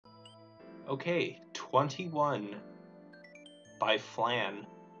Okay, 21 by Flan.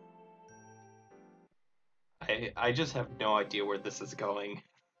 I just have no idea where this is going,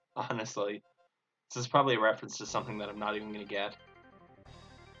 honestly. This is probably a reference to something that I'm not even gonna get.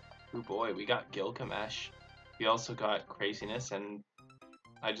 Oh boy, we got Gilgamesh. We also got Craziness, and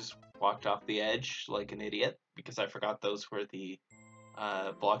I just walked off the edge like an idiot because I forgot those were the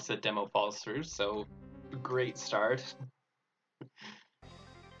blocks that demo falls through, so great start.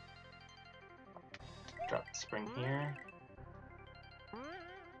 Drop the spring here.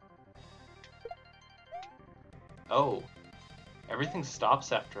 Oh, everything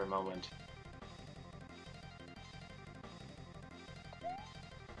stops after a moment.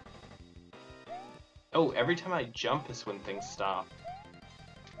 Oh, every time I jump is when things stop.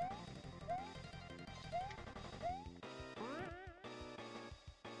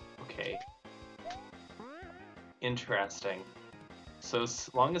 Okay. Interesting. So as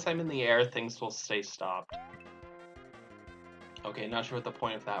long as I'm in the air, things will stay stopped. Okay, not sure what the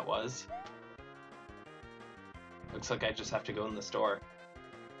point of that was. Looks like I just have to go in the store.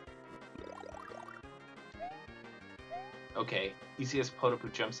 Okay, easiest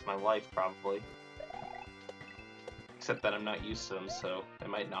Potopu jumps in my life, probably. Except that I'm not used to them, so it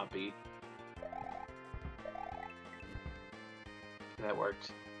might not be. That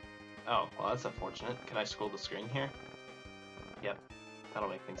worked. Oh, well that's unfortunate. Can I scroll the screen here? Yep, that'll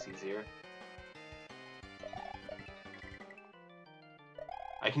make things easier.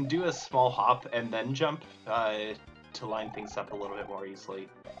 I can do a small hop and then jump to line things up a little bit more easily.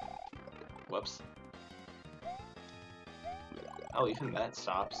 Whoops. Oh, even that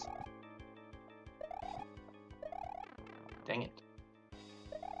stops. Dang it.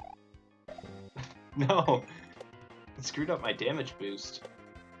 No! It screwed up my damage boost.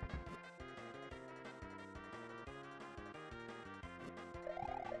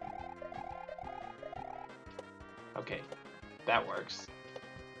 Okay, that works.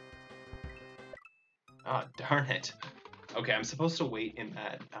 Ah, darn it. Okay, I'm supposed to wait in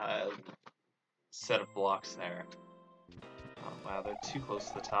that set of blocks there. Oh wow, they're too close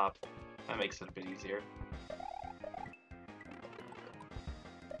to the top. That makes it a bit easier.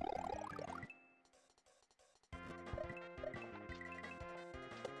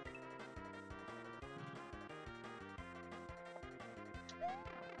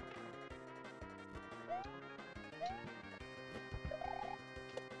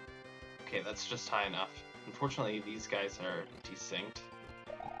 Okay, that's just high enough. Unfortunately, these guys are desynced.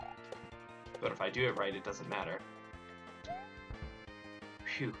 But if I do it right, it doesn't matter.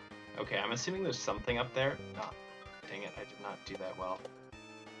 Phew. Okay, I'm assuming there's something up there. Oh, dang it, I did not do that well.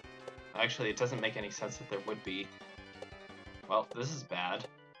 Actually, it doesn't make any sense that there would be. Well, this is bad.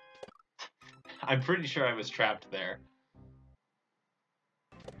 I'm pretty sure I was trapped there.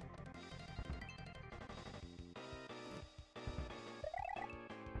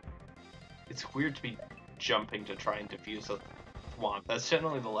 It's weird to be jumping to try and defuse a swamp. That's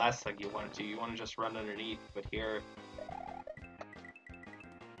generally the last thing you want to do. You want to just run underneath, but here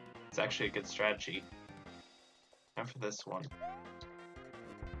it's actually a good strategy. And for this one.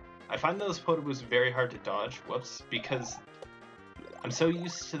 I find those Potobus very hard to dodge, whoops, because I'm so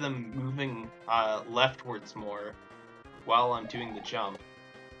used to them moving leftwards more while I'm doing the jump.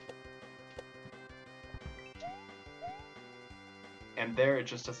 And there it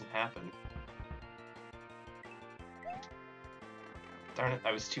just doesn't happen. Darn it,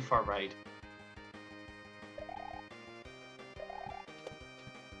 I was too far right.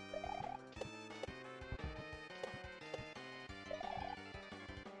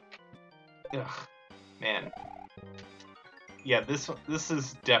 Ugh, man. Yeah, this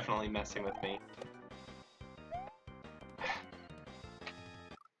is definitely messing with me.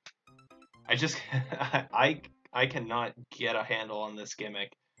 I just I cannot get a handle on this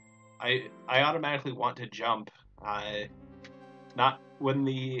gimmick. I automatically want to jump. Not when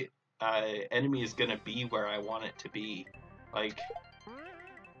the enemy is gonna be where I want it to be. Like,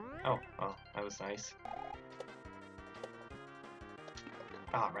 oh, well, that was nice.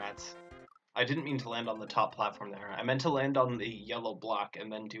 Ah, rats. I didn't mean to land on the top platform there. I meant to land on the yellow block and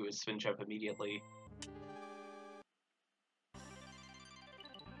then do a spin jump immediately.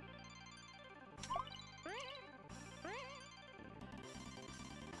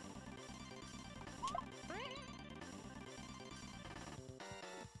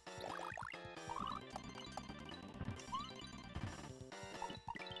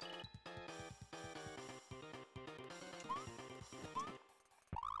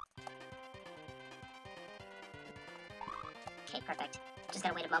 Okay, perfect. Just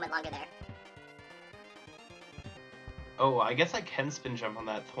gotta wait a moment longer there. Oh, I guess I can spin jump on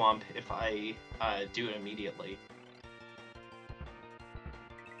that thwomp if I do it immediately.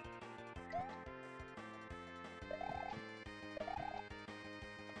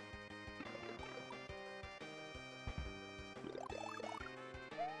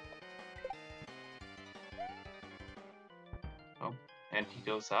 Oh, and he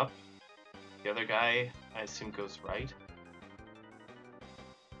goes up. The other guy, I assume, goes right.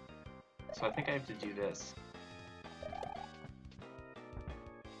 So I think I have to do this.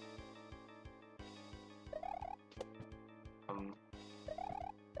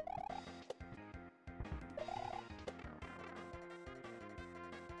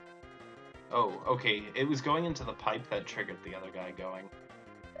 Oh, okay. It was going into the pipe that triggered the other guy going.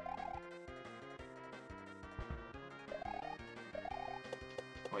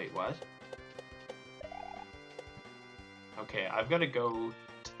 Wait, what? Okay, I've got to go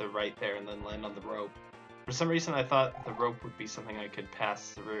to the right there and then land on the rope. For some reason, I thought the rope would be something I could pass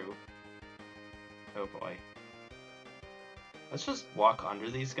through. Oh boy. Let's just walk under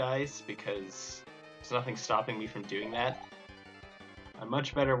these guys, because there's nothing stopping me from doing that. I'm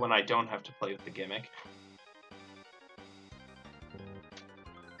much better when I don't have to play with the gimmick.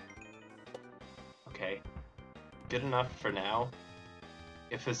 Okay. Good enough for now.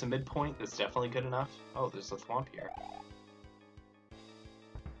 If there's a midpoint, that's definitely good enough. Oh, there's a thwomp here.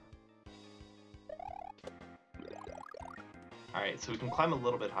 Alright, so we can climb a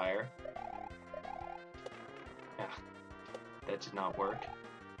little bit higher. Yeah, that did not work.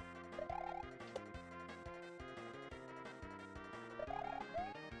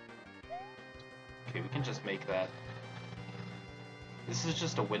 Okay, we can just make that. This is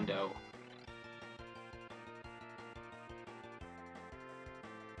just a window.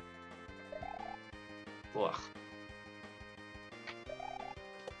 Ugh.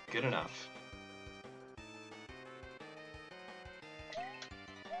 Good enough.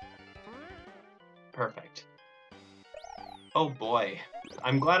 Perfect. Oh boy.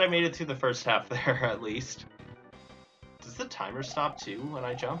 I'm glad I made it through the first half there, at least. Does the timer stop too when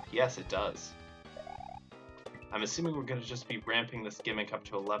I jump? Yes, it does. I'm assuming we're gonna just be ramping this gimmick up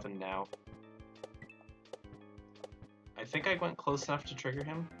to 11 now. I think I went close enough to trigger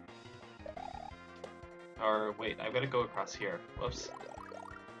him. Or, wait, I've gotta go across here. Whoops.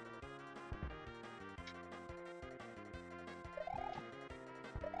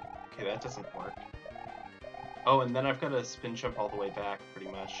 Okay, that doesn't work. Oh, and then I've gotta spin jump all the way back, pretty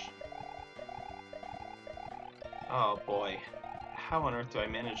much. Oh boy. How on earth do I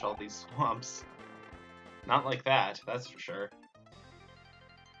manage all these swamps? Not like that, that's for sure.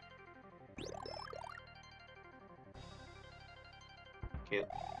 Okay,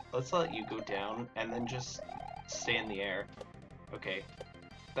 let's let you go down, and then just stay in the air. Okay.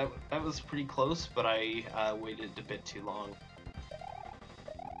 That was pretty close, but I waited a bit too long.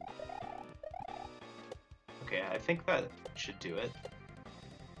 Okay, I think that should do it.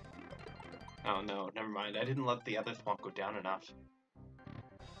 Oh no, never mind. I didn't let the other thwomp go down enough.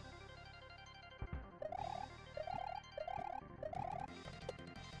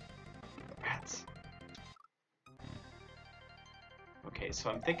 Rats. Okay, so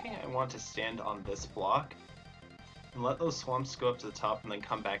I'm thinking I want to stand on this block and let those swamps go up to the top and then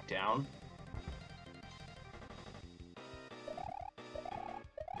come back down.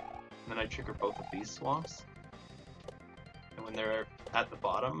 And then I trigger both of these swamps. And when they're at the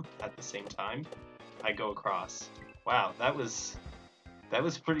bottom at the same time, I go across. Wow, that was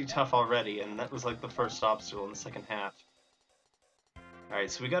pretty tough already, and that was like the first obstacle in the second half. Alright,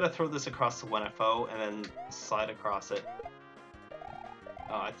 so we gotta throw this across the 1FO and then slide across it.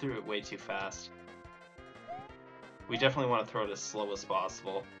 Oh, I threw it way too fast. We definitely want to throw it as slow as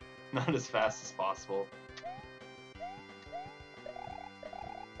possible, not as fast as possible.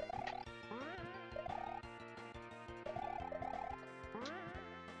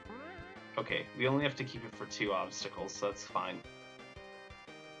 Okay, we only have to keep it for 2 obstacles, so that's fine.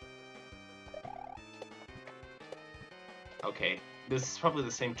 Okay, this is probably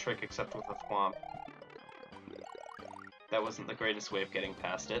the same trick except with a thwomp. That wasn't the greatest way of getting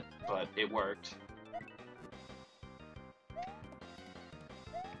past it, but it worked.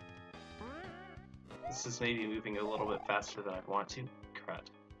 This is maybe moving a little bit faster than I'd want to. Crud.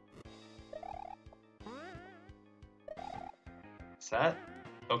 Is that?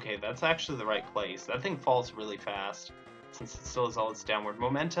 Okay, that's actually the right place. That thing falls really fast, since it still has all its downward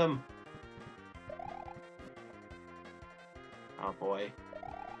momentum. Oh boy.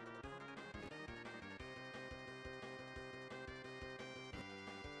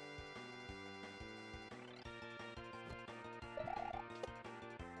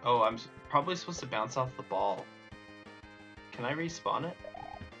 Oh, I'm probably supposed to bounce off the ball. can I respawn it?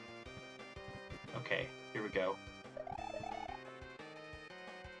 Okay, here we go.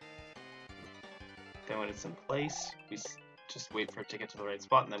 Then when it's in place, we just wait for it to get to the right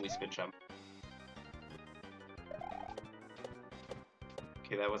spot, and then we spin jump.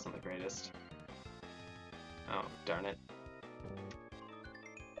 Okay, that wasn't the greatest. Oh, darn it.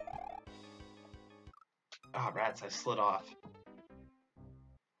 Ah, oh, rats, I slid off.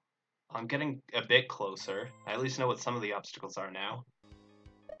 I'm getting a bit closer. I at least know what some of the obstacles are now.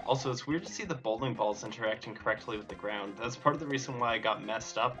 Also, it's weird to see the bowling balls interacting correctly with the ground. That's part of the reason why I got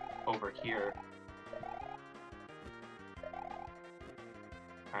messed up over here.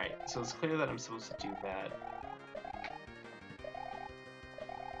 Alright, so it's clear that I'm supposed to do that.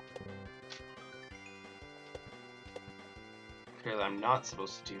 Clearly I'm not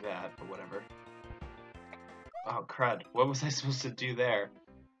supposed to do that, but whatever. Oh, crud. What was I supposed to do there?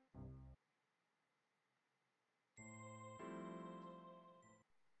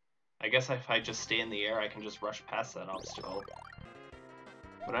 I guess if I just stay in the air, I can just rush past that obstacle.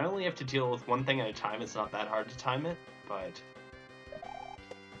 But I only have to deal with one thing at a time. It's not that hard to time it, but...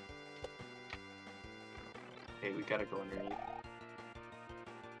 Okay, we gotta go underneath.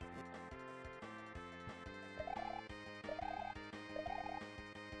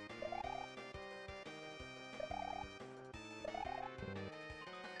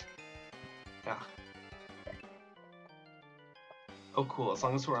 Ah. Oh cool, as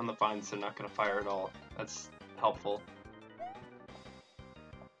long as we're on the vines, they're not gonna fire at all. That's helpful.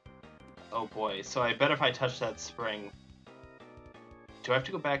 Oh boy, so I bet if I touch that spring... Do I have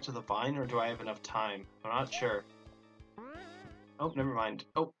to go back to the vine, or do I have enough time? I'm not sure. Oh, never mind.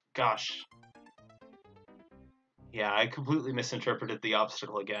 Oh, gosh. Yeah, I completely misinterpreted the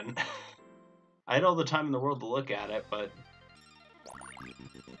obstacle again. I had all the time in the world to look at it, but...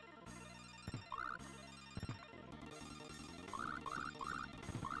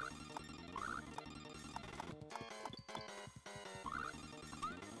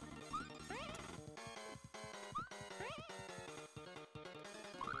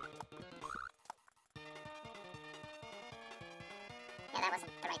 Yeah, that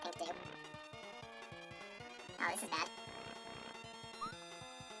wasn't the right thing to do. Oh, this is bad.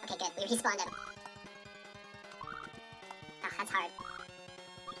 Okay, good. We respawned him. Oh, that's hard.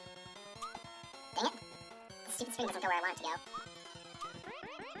 Dang it. The stupid spring doesn't go where I want it to go.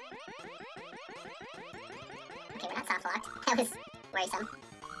 Okay, we're not soft locked. That was worrisome.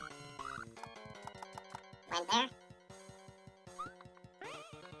 Land there.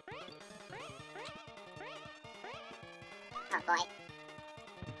 Oh boy.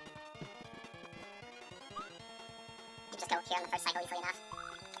 Just go here on the first cycle easily enough.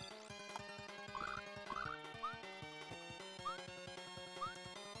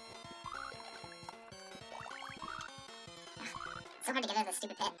 It's so hard to get out of this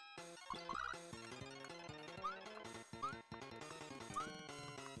stupid pit.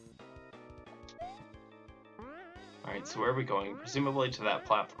 Alright, so where are we going? Presumably to that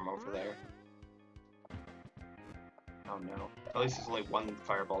platform over there. Oh no. At least there's only one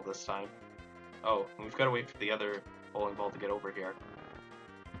fireball this time. Oh, and we've got to wait for the other bowling ball to get over here.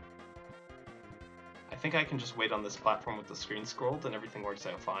 I think I can just wait on this platform with the screen scrolled and everything works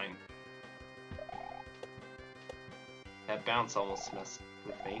out fine. That bounce almost messed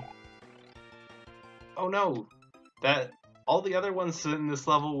with me. Oh no! All the other ones in this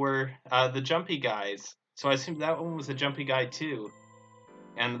level were the jumpy guys. So I assumed that one was a jumpy guy too.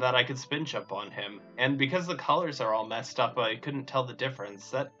 And that I could spin jump on him. And because the colors are all messed up, I couldn't tell the difference.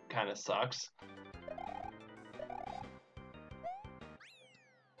 That kind of sucks.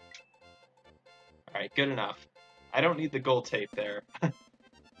 Alright, good enough. I don't need the gold tape there.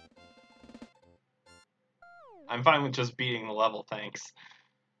 I'm fine with just beating the level, thanks.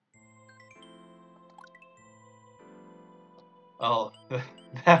 Well,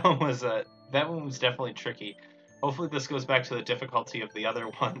 that one was definitely tricky. Hopefully this goes back to the difficulty of the other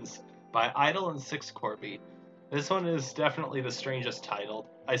ones. By Idle and 6 Corby. This one is definitely the strangest title.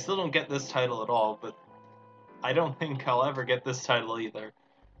 I still don't get this title at all, but I don't think I'll ever get this title either.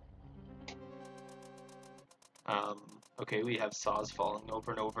 Okay, we have saws falling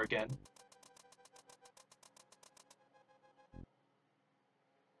over and over again.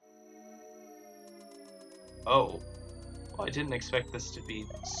 Oh. Well, I didn't expect this to be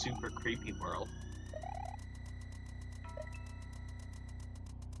super creepy world.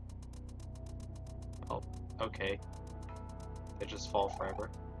 Oh, okay. They just fall forever.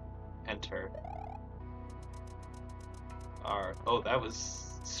 Enter. Oh, that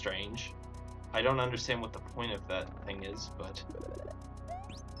was strange. I don't understand what the point of that thing is, but...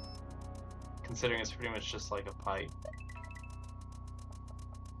 Considering it's pretty much just like a pipe.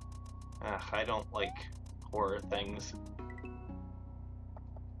 Ugh, I don't like horror things.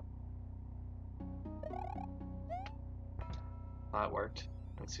 That worked.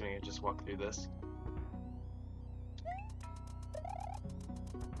 I'm assuming I just walk through this.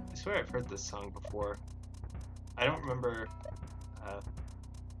 I swear I've heard this song before. I don't remember.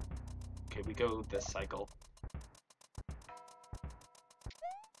 Okay, we go this cycle.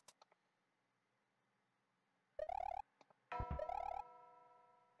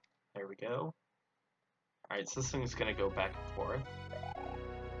 There we go. Alright, so this thing's gonna go back and forth.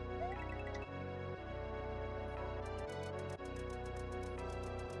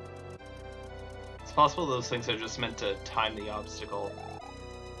 It's possible those things are just meant to time the obstacle.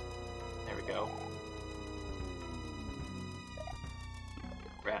 There we go.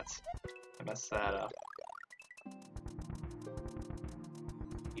 Rats. I messed that up.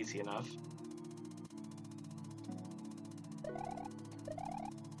 Easy enough.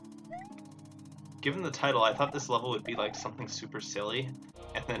 Given the title, I thought this level would be like something super silly,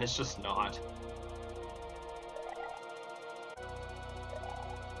 and then it's just not.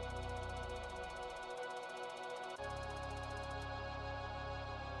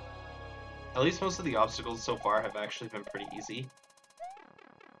 At least most of the obstacles so far have actually been pretty easy.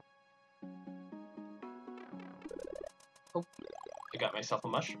 Oh, I got myself a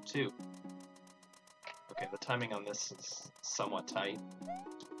mushroom too. Okay, the timing on this is somewhat tight.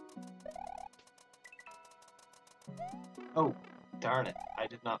 Oh, darn it. I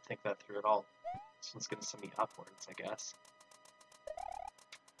did not think that through at all. This one's gonna send me upwards, I guess.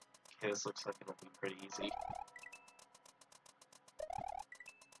 Okay, this looks like it'll be pretty easy.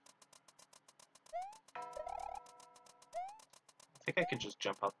 I think I could just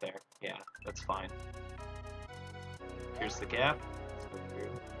jump up there. Yeah, that's fine. Here's the gap. Let's go through.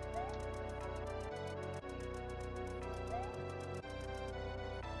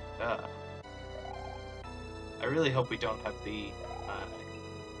 I really hope we don't have the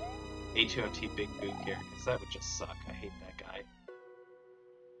A2MT Big Boot here, because that would just suck. I hate that guy.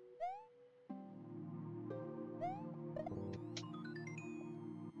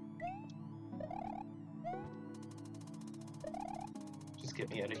 Just get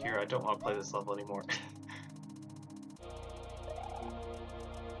me out of here. I don't want to play this level anymore.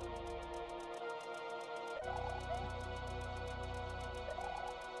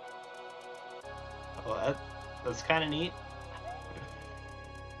 Oh, that's kind of neat.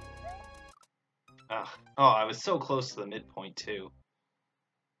 Oh, I was so close to the midpoint, too.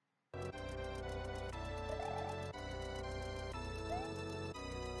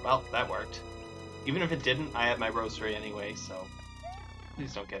 Well, that worked. Even if it didn't, I had my rosary anyway, so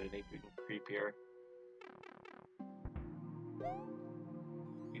please don't get any creep here.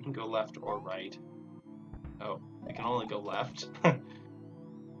 You can go left or right. Oh, we can only go left.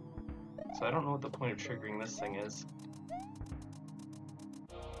 So I don't know what the point of triggering this thing is.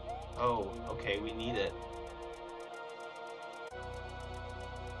 Oh, okay, we need it.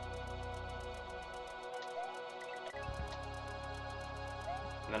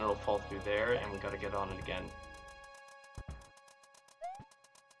 And then it'll fall through there, and we gotta get on it again.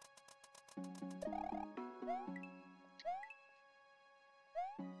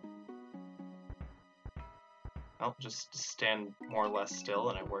 I'll just stand more or less still,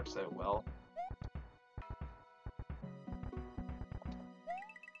 and it works out well.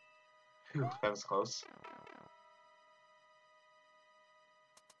 Whew, that was close.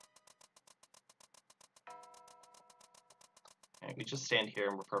 And we just stand here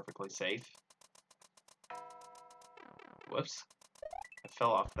and we're perfectly safe. Whoops. I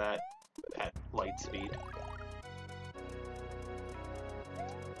fell off that at light speed.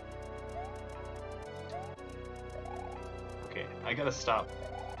 Okay, I gotta stop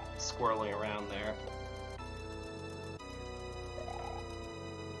squirreling around there.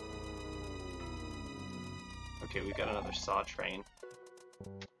 Okay, we got another saw train.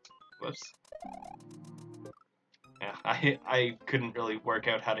 Whoops. Yeah, I couldn't really work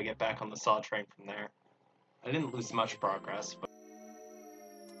out how to get back on the saw train from there. I didn't lose much progress, but...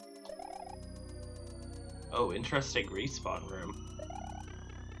 Oh, interesting respawn room.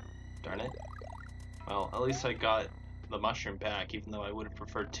 Darn it. Well, at least I got the mushroom back, even though I would have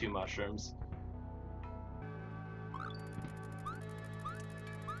preferred 2 mushrooms.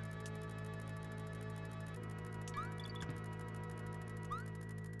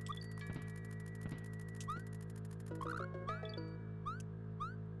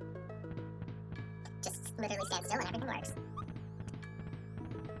 Just literally stand still and everything works.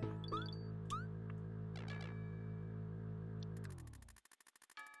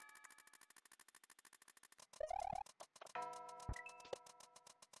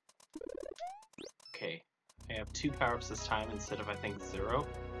 Okay, I have 2 power-ups this time instead of, I think, 0.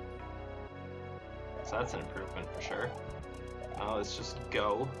 So that's an improvement for sure. Now let's just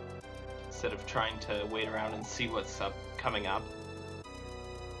go, instead of trying to wait around and see what's coming up.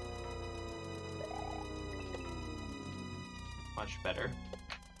 Much better.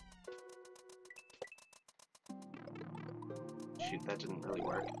 Shoot, that didn't really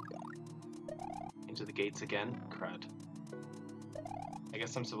work. Into the gates again. Crud. I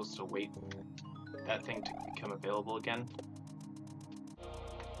guess I'm supposed to wait that thing to become available again.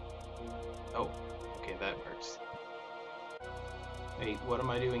 Oh, okay, that works. Wait, what am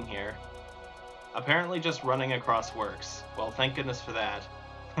I doing here? Apparently just running across works. Well, thank goodness for that.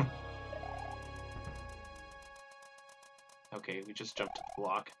 Okay, we just jumped to the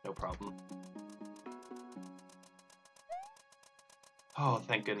block, no problem. Oh,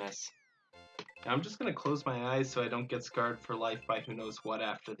 thank goodness. Now I'm just gonna close my eyes so I don't get scarred for life by who knows what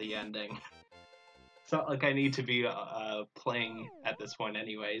after the ending. It's not like I need to be playing at this point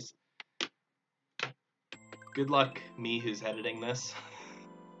anyways. Good luck, me who's editing this.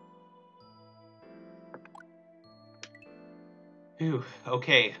 Phew,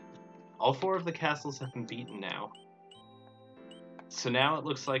 okay. All 4 of the castles have been beaten now. So now it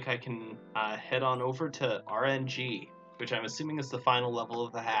looks like I can head on over to RNG, which I'm assuming is the final level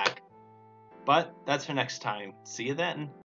of the hack. But that's for next time. See you then!